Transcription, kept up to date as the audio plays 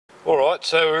Alright,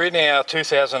 so we're in our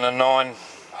 2009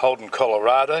 Holden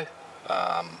Colorado,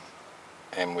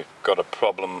 and we've got a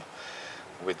problem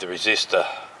with the resistor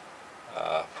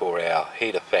for our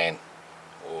heater fan,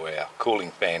 or our cooling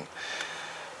fan,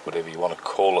 whatever you want to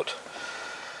call it.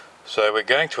 So we're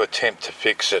going to attempt to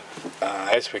fix it.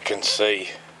 As we can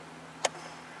see,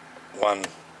 1,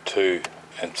 2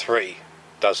 and 3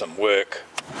 doesn't work,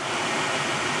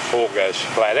 4 goes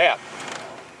flat out.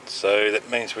 So that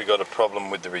means we've got a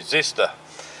problem with the resistor.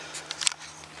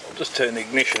 I'll just turn the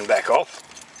ignition back off.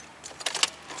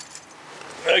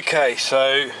 Okay,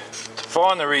 so to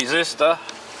find the resistor,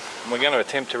 we're going to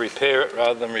attempt to repair it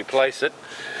rather than replace it.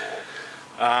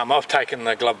 I've taken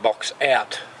the glove box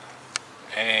out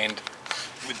and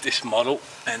with this model,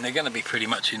 and they're going to be pretty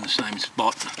much in the same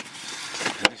spot.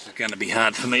 And this is going to be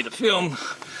hard for me to film.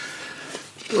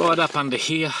 Right up under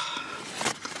here,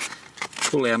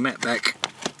 pull our mat back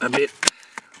a bit.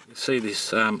 You see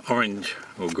this orange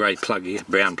or grey plug here,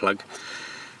 brown plug,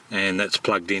 and that's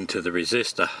plugged into the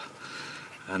resistor,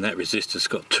 and that resistor's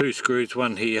got 2 screws,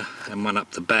 one here and one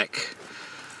up the back,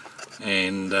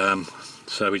 and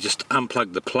so we just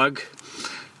unplug the plug,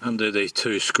 undo these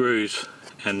 2 screws,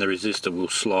 and the resistor will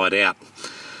slide out.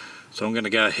 So I'm going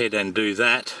to go ahead and do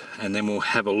that, and then we'll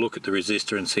have a look at the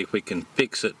resistor and see if we can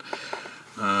fix it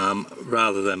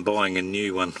rather than buying a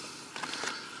new one.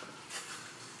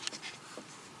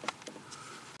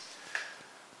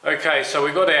 Okay, so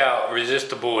we've got our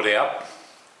resistor board out,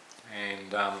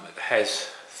 and it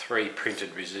has 3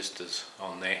 printed resistors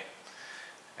on there,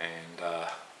 and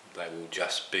they will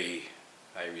just be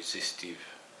a resistive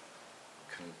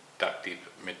conductive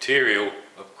material,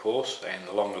 of course, and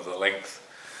the longer the length,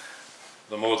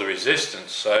 the more the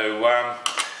resistance. So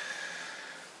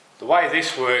the way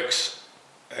this works,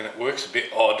 and it works a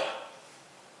bit odd,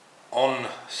 on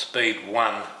speed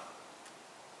 1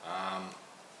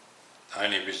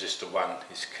 only resistor 1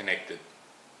 is connected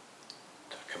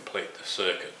to complete the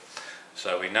circuit.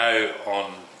 So we know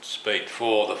on speed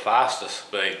 4, the fastest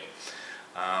speed,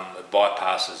 it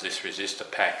bypasses this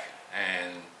resistor pack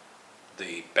and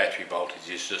the battery voltage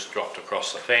is just dropped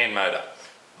across the fan motor,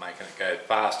 making it go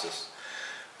fastest.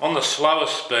 On the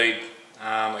slowest speed,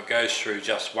 it goes through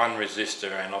just 1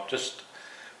 resistor, and I've just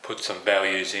put some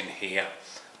values in here.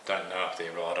 Don't know if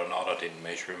they're right or not, I didn't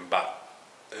measure them, but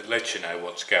it lets you know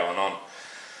what's going on.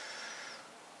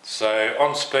 So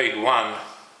on speed 1,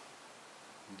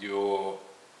 your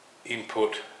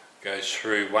input goes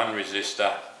through 1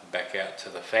 resistor back out to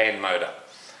the fan motor,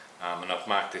 and I've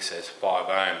marked this as 5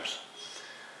 ohms.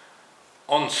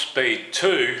 On speed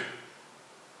 2,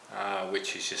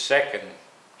 which is your second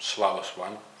slowest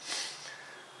one,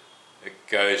 it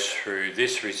goes through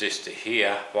this resistor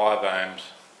here, 5 ohms,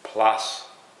 plus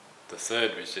the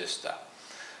third resistor,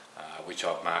 which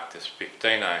I've marked as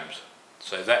 15 ohms.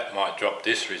 So that might drop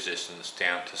this resistance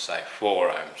down to say 4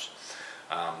 ohms,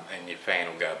 and your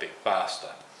fan will go a bit faster.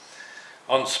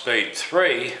 On speed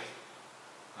 3,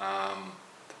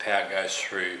 the power goes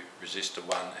through resistor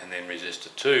 1 and then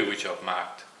resistor 2, which I've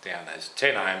marked down as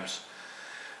 10 ohms,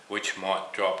 which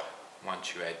might drop,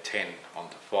 once you add 10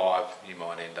 onto 5, you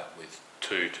might end up with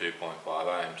 2.5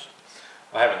 ohms.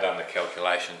 I haven't done the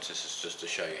calculations, this is just to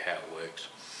show you how it works.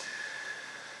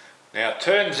 Now it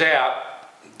turns out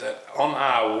that on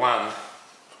R1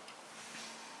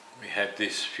 we have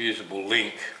this fusible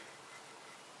link,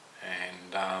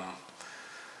 and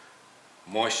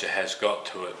moisture has got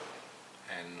to it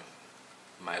and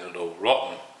made it all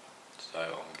rotten. So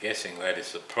I'm guessing that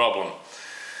is the problem,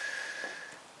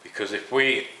 because if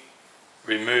we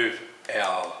remove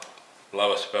our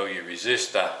lowest value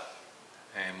resistor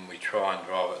and we try and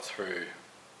drive it through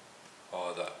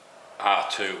either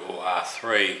R2 or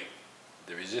R3,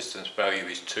 the resistance value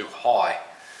is too high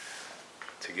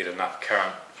to get enough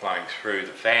current flowing through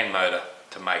the fan motor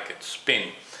to make it spin,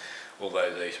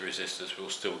 although these resistors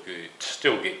will still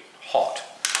get hot.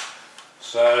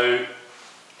 So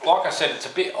like I said, it's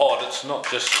a bit odd. It's not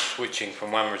just switching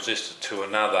from one resistor to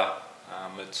another,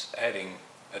 it's adding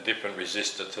a different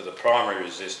resistor to the primary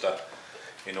resistor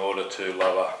in order to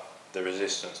lower the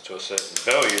resistance to a certain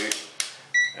value,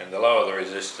 and the lower the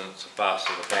resistance, the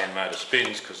faster the fan motor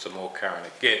spins, because the more current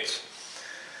it gets.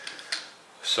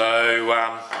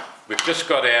 So we've just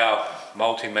got our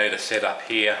multimeter set up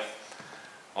here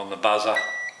on the buzzer,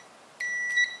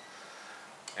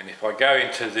 and if I go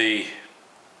into the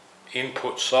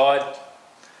input side,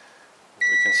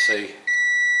 we can see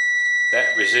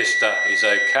that resistor is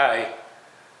okay,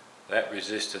 that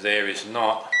resistor there is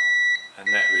not, and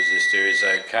that resistor is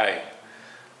okay.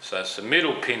 So it's the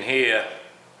middle pin here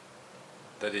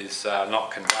that is not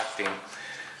conducting,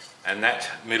 and that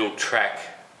middle track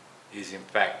is in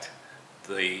fact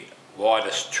the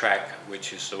widest track,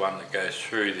 which is the one that goes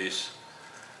through this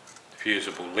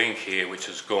fusible link here, which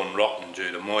has gone rotten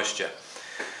due to moisture.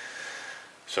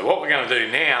 So what we're going to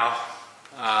do now,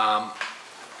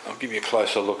 I'll give you a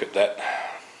closer look at that.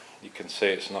 You can see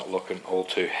it's not looking all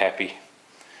too happy.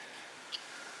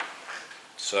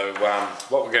 So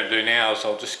what we're going to do now is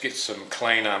I'll just get some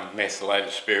cleaner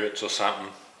methylated spirits or something,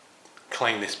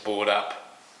 clean this board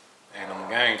up, and I'm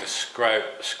going to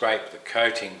scrape the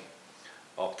coating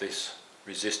of this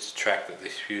resistor track that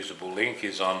this fusible link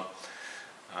is on.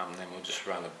 Then we'll just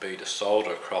run a bead of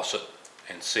solder across it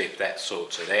and see if that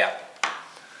sorts it out.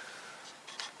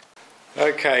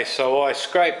 Okay, so I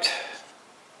scraped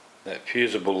that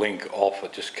fusible link off.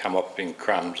 It just come up in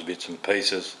crumbs, bits and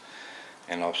pieces,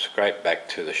 and I've scraped back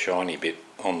to the shiny bit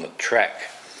on the track.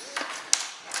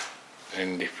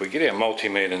 And if we get our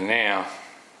multimeter now,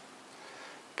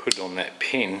 put it on that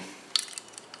pin.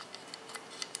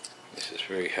 This is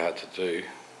very hard to do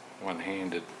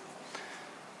one-handed.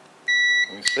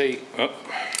 You can see, oh,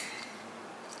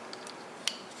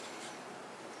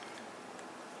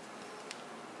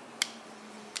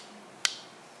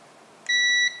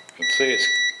 you can see it's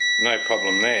no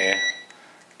problem there,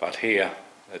 but here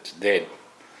it's dead.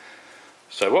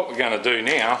 So what we're going to do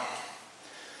now,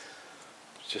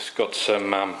 just got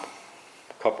some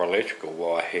copper electrical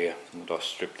wire here that I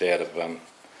stripped out of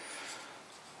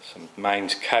some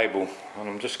mains cable, and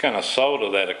I'm just going to solder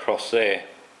that across there,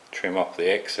 trim off the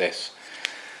excess,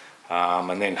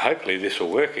 and then hopefully this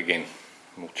will work again.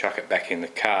 We'll chuck it back in the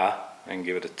car and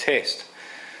give it a test.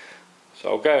 So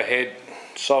I'll go ahead,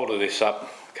 solder this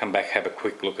up, come back, have a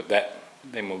quick look at that,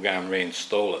 then we'll go and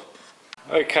reinstall it.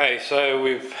 Okay, so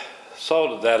we've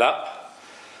soldered that up,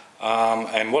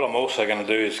 and what I'm also going to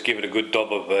do is give it a good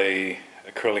dab of the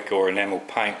acrylic or enamel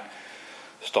paint,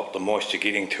 stop the moisture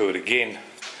getting to it again.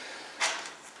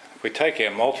 If we take our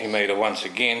multimeter once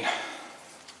again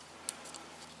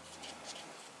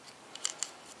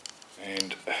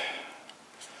and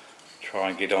try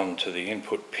and get onto the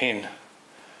input pin,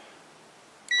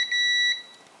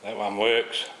 that one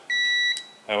works,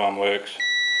 that one works,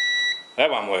 that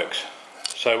one works.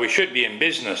 So we should be in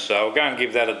business. So I'll go and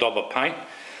give that a dab of paint,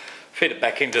 fit it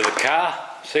back into the car,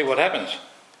 see what happens.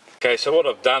 Okay, so what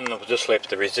I've done, I've just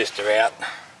left the resistor out.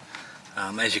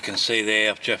 As you can see there,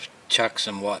 I've just chucked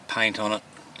some white paint on it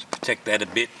to protect that a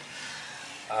bit.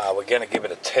 We're going to give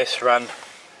it a test run.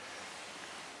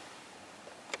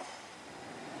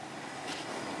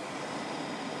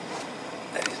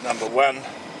 That is number one.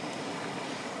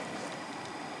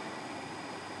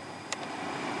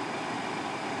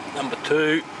 Number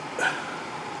two.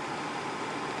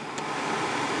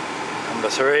 Number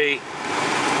three.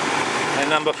 And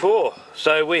number four.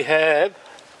 So we have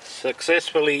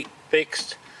successfully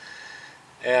fixed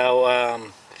our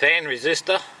fan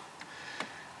resistor,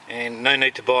 and no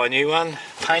need to buy a new one.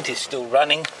 Paint is still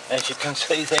running, as you can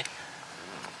see there.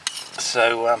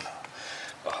 So I'll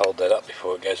hold that up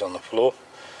before it goes on the floor.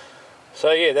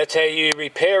 So yeah, that's how you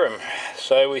repair them.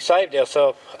 So we saved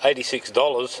ourselves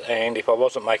 $86, and if I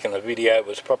wasn't making the video, it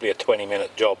was probably a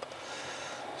 20-minute job.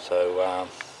 So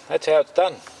that's how it's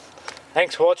done.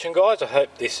 Thanks for watching, guys. I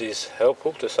hope this is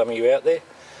helpful to some of you out there,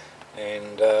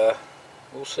 and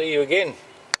we'll see you again.